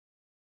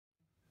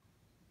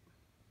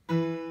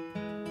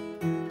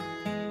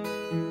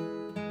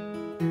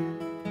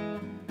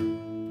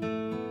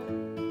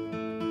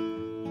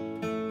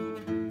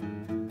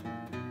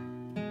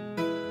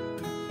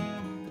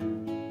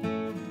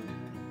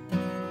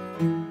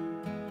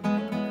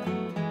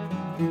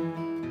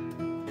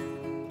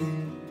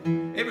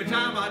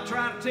I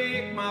try to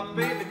take my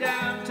baby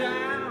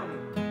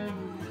downtown.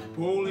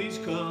 Police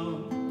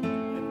come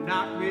and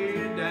knock me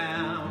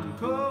down.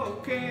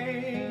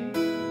 Cocaine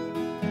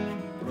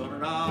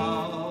running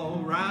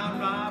all around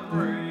my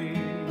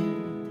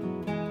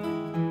brain.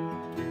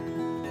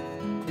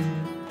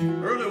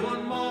 Early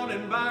one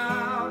morning,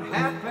 about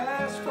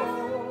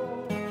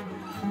 4:30,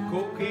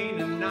 cocaine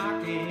is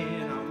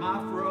knocking on my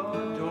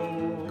front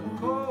door.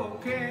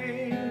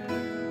 Cocaine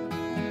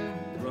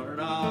running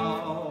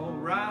all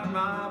around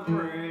my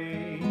brain.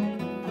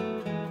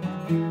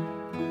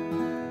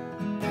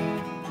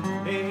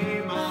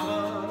 Hey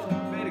mama,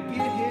 better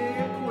get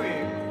here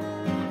quick.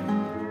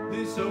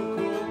 This old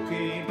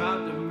cocaine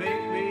about to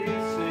make me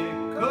sick.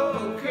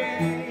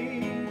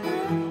 Cocaine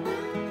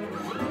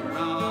running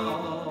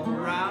all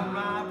around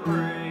my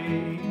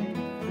brain.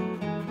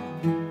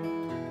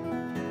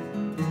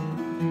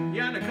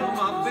 Yonder come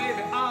my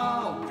baby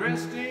all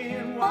dressed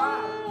in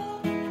white.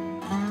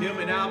 Tell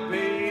me now,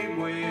 babe,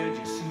 where'd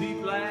you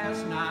sleep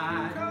last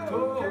night?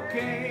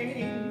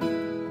 Cocaine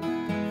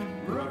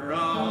running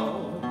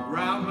all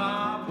around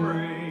my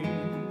brain.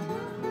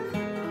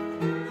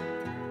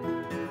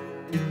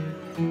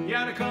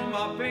 Yonder come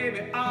my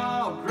baby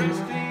all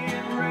dressed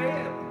in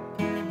red.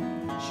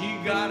 She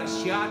got a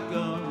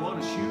shotgun,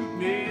 wanna shoot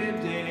me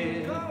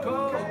dead.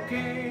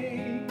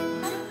 Cocaine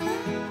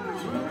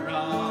running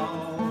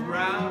all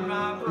around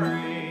my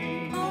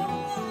brain.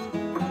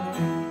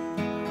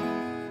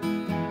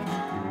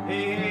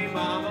 Hey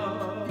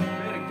mama,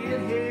 better get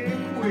here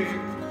quick.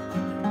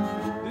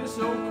 This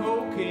old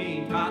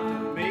cocaine about to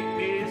make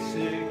me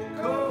sick.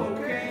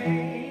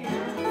 Cocaine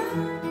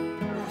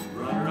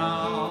running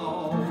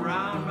all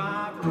around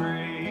my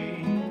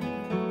brain.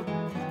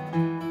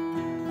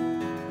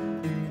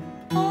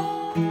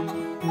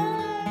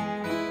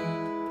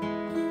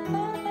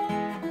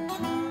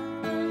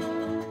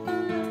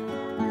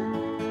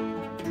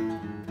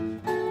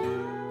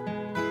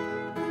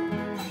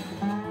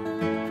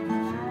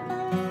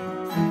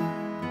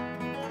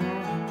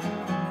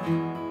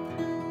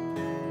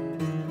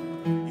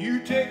 You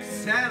take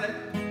salad,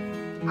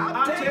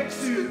 I'll take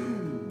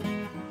stew.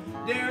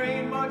 There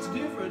ain't much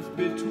difference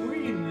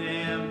between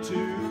them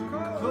two.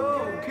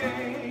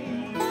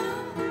 Cocaine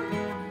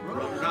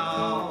running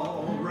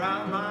all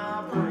around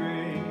my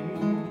brain.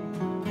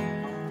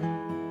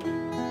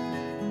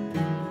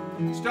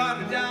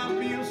 Started down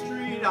Beale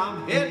Street,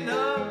 I'm heading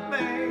up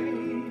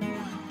Main,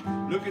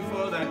 looking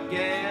for that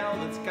gal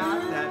that's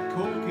got that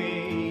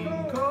cocaine.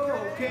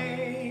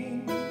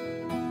 Cocaine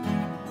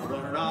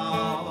running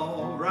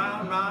all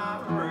around my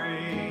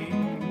brain.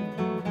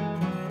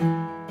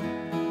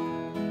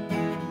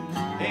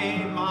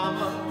 Hey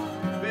mama,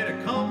 better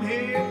come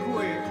here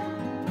quick.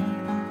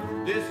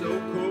 This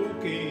old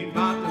cocaine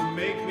about to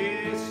make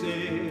me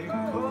sick.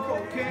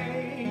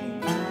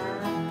 Cocaine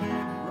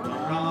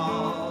running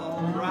all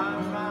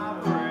around my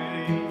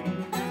brain.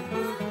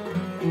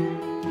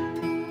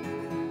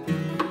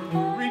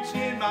 Reached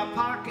in my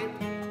pocket,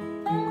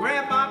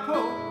 grabbed my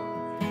coat.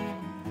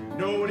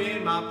 Note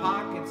in my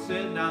pocket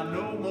said now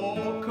no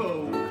more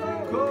coke.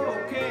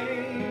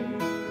 Cocaine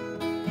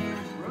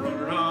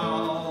running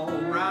all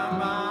around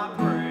my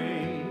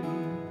brain.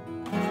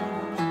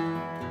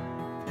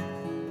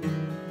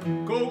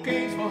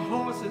 Cocaine's for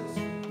horses,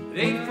 it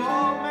ain't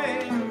for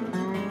men.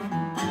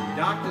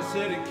 Doctor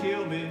said it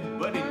killed me,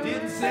 but he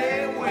didn't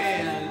say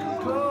when.